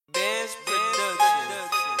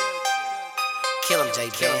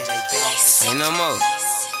Say no more.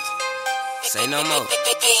 Say no more.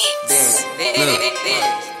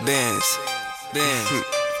 Benz.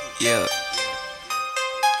 Yeah.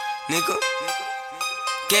 Nigga.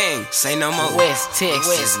 Gang. Say no more. West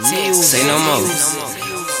Texas music. Say no more.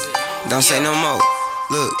 Don't say no more.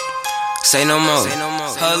 Look. Say no more.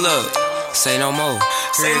 Hold up. Say no more.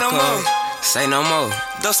 Say no more. Say no more.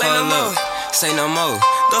 Don't say no more. Say no more.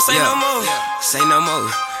 Don't say no more. Say no more.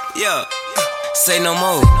 Yeah. Say no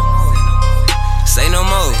more. Say no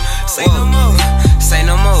more. Say no more. Say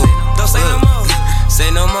no more. Don't say no more. Say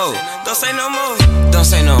no more. Don't say no more. Don't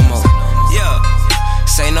say no more. Yeah.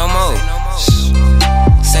 Say no more.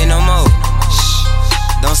 Say no more.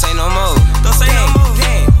 Don't say no more. Don't say no more.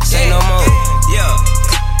 Say no more. Yeah.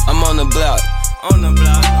 I'm on the block. On the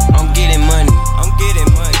block. I'm getting money. I'm getting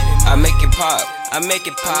money. I make it pop. I make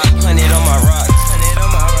it pop. 100 on my rocks. 100 on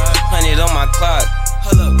my rock. 100 on my clock.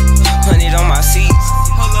 Hold up. 100 on my seats.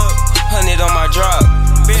 Hold up. 100 on my drop.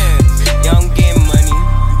 Benz. Yeah, I'm getting money.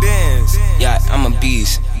 Benz. Yeah, I'm a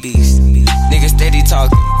beast. Niggas steady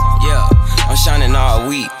talking. Yeah, I'm shining all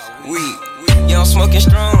week. Yeah, I'm smoking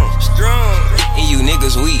strong. And you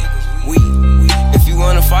niggas weak. If you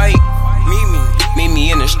wanna fight, meet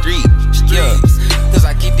me in the street. Yeah, cause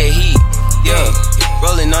I keep that heat. Yeah,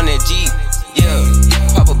 rolling on that Jeep. Yeah,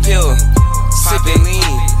 pop a pill, sippin' lean.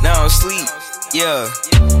 Now I'm sleep. Yeah,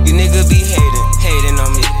 you niggas be hating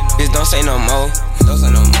on me. Bitch, don't say no more.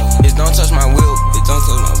 Bitch, don't touch my whip. Bitch,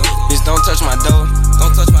 don't touch my dough.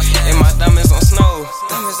 And my diamonds on snow.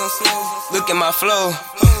 Look at my flow.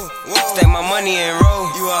 Stack my money and roll.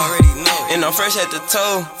 You already know. And I'm fresh at the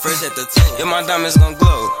toe. Yeah, my diamonds gon'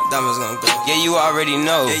 glow. Yeah, you already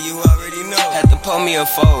know. Had to pull me a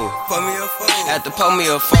fold. Had to pull me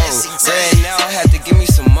a fold. Right now, I had to give me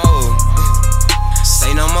some more.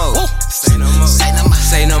 Say no more. Say no more. Say no more.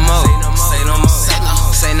 Say no more.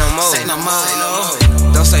 Say no more. Say no more.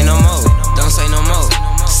 Don't say no more. Don't say no more.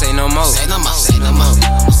 Say no more. Say no more. Say no more.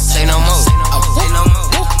 Say no more.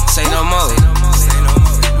 Say no more.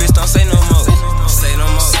 Bitch, don't say no more.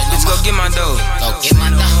 Bitch, go get my dough. Go get my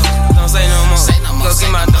dough. Don't say no more. Go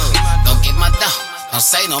get my dough. Go get my dough. Don't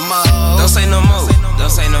say no more. Don't say no more. Don't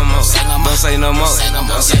say no more. Don't say no more.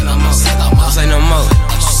 Don't say no more. Don't say no more.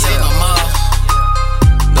 Say no more.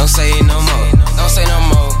 Don't say no more. Don't say no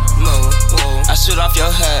more. I shoot off your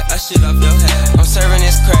hat. I'm serving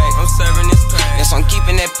this crack. Yes, I'm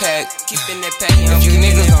keeping that pack. If you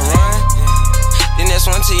niggas gon' run, then that's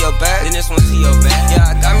one to your back. Yeah,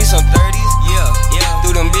 I got me some 30s. Yeah.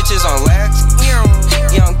 Threw them bitches on lax.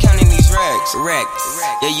 Yeah, I'm counting these racks.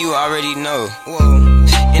 Yeah, you already know.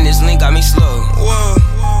 And this link got me slow.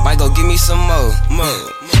 Might go give me some more.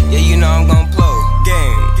 Yeah, you know I'm gon' blow.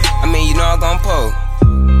 I mean, you know I'm gon' pull.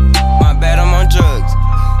 My bad, I'm on drugs.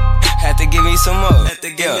 Had to give me some more.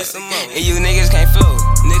 And you niggas can't flow.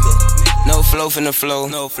 No flow finna flow.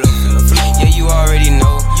 Yeah, you already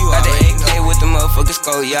know. Got the AK with the motherfucking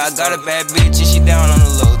skull. Yeah, I got a bad bitch and she down on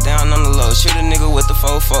the low. Shoot a nigga with the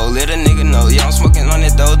 4-4. Let a nigga know. Yeah, I'm smoking on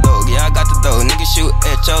that dough. Yeah, I got the dough. Nigga shoot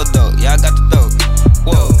at your dough. Yeah, I got the dough.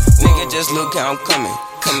 Whoa, nigga, just look how I'm coming.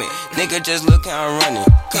 Nigga, just look how I'm running.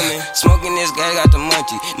 Smoking this guy got the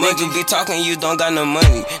munchie. Nigga be talking, you don't got no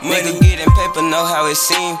money. Nigga getting paper, know how it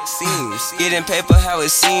seems. Getting paper, how it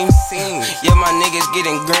seems. Yeah, my niggas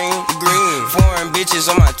getting green. Foreign bitches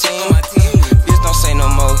on my team. Bitch, don't say no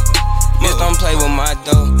more. Bitch, don't play with my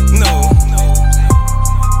dough.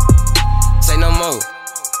 Say no more.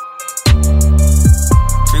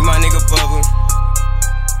 Free my nigga Bubble.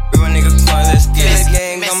 Free my nigga Quan, let's get it.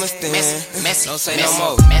 Gang, I'ma stand. Don't say no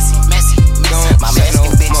more. Messy. My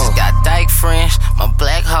Mexican bitches got dyke friends. My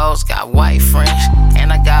black hoes got white friends.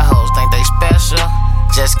 And I got hoes think they special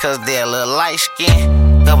just cause they're a little light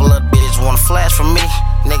skin. Couple of bitches wanna flash from me.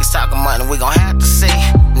 Niggas talking money, we gon' have to see.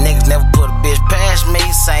 Niggas never put a bitch past me.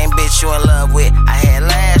 Same bitch you in love with I had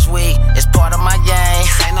last week. It's part of my game.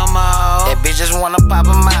 Say no more. That bitch just wanna pop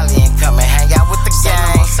a molly and come and hang out with the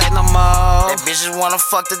gang. Say no more. That bitch just wanna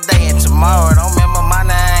fuck today and tomorrow don't remember my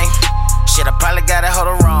name. Shit, I probably got a hold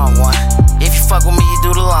the wrong one. If you fuck with me, you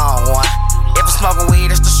do the long one. If I'm smoking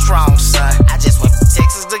weed, it's the strong son. I just went from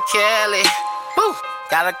Texas to Cali. Woo.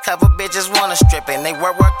 Got a couple bitches wanna strip and they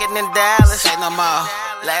working in Dallas. Say no more.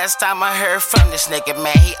 Last time I heard from this nigga,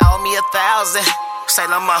 man, he owed me 1,000. Say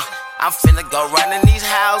no more. I'm finna go run in these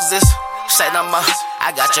houses. Say no more.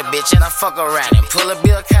 I got your bitch and I fuck around and pull a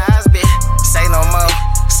Bill Cosby. Say no more.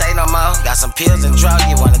 Say no more. Got some pills and drugs,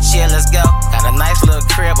 you wanna chill, let's go. Got a nice little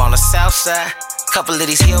crib on the south side. Couple of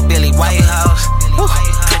these hillbilly white hoes.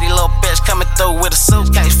 Pretty little bitch coming through with a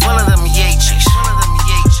suitcase full of them Yeezys.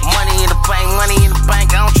 Money in the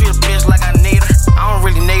bank, I don't treat a bitch like I need her. I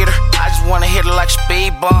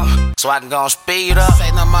so I can go and speed up.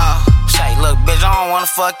 Say no more. Say, look, bitch, I don't wanna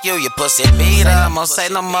fuck you. Your pussy beat up. Say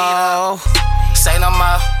no more. Say no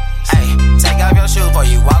more. Hey, take off your shoes before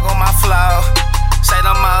you walk on my floor. Say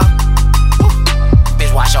no more.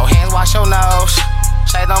 Bitch, wash your hands, wash your nose.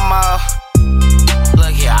 Say no more.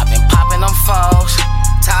 Look here, I've been popping them foes.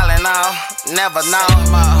 Tylenol, never know.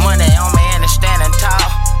 Money on me and it's standing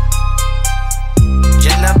tall.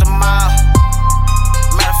 Just left the mall.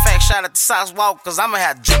 Matter of fact, shout out to Socks Walk, cause I'ma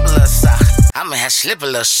have drip a little sock. I'ma have slip a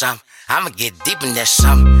little something. I'ma get deep in that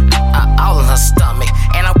something. All in her stomach.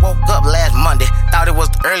 And I woke up last Monday. Thought it was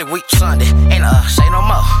the early week Sunday. Ain't say no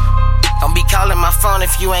more. Don't be calling my phone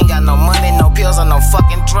if you ain't got no money, no pills, or no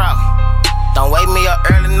fucking drug. Don't wake me up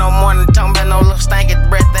early no morning, talking about no little stanky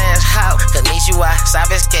breath ass hoe. Konnichiwa,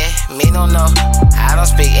 sabes que, me no know. I don't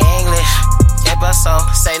speak English. Yeah, but so,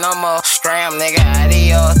 say no more. Scram, nigga,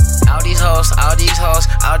 adios. All these hoes,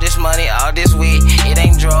 all this money, all this weed, it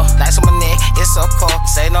ain't draw. Like on my neck, it's so cold.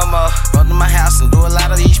 Say no more. Run to my house and do a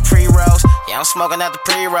lot of these pre-rolls. Yeah, I'm smoking out the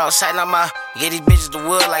pre-rolls. Say no more. Get these bitches the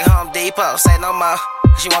wood like Home Depot. Say no more.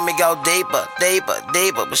 She want me go deeper,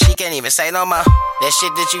 but she can't even say no more. That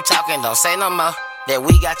shit that you talking, don't say no more. That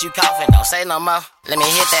we got you coughing, don't say no more. Let me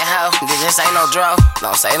hit that hoe, this ain't no draw.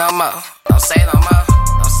 Don't say no more, don't say no more,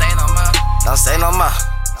 don't say no more, don't say no more,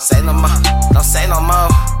 say no more, don't say no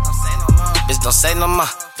more, don't say no more. Bitch, don't say no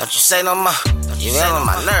more, don't you say no more. You in on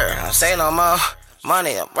my nerve, don't say no more.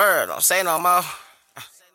 Money a word, don't say no more.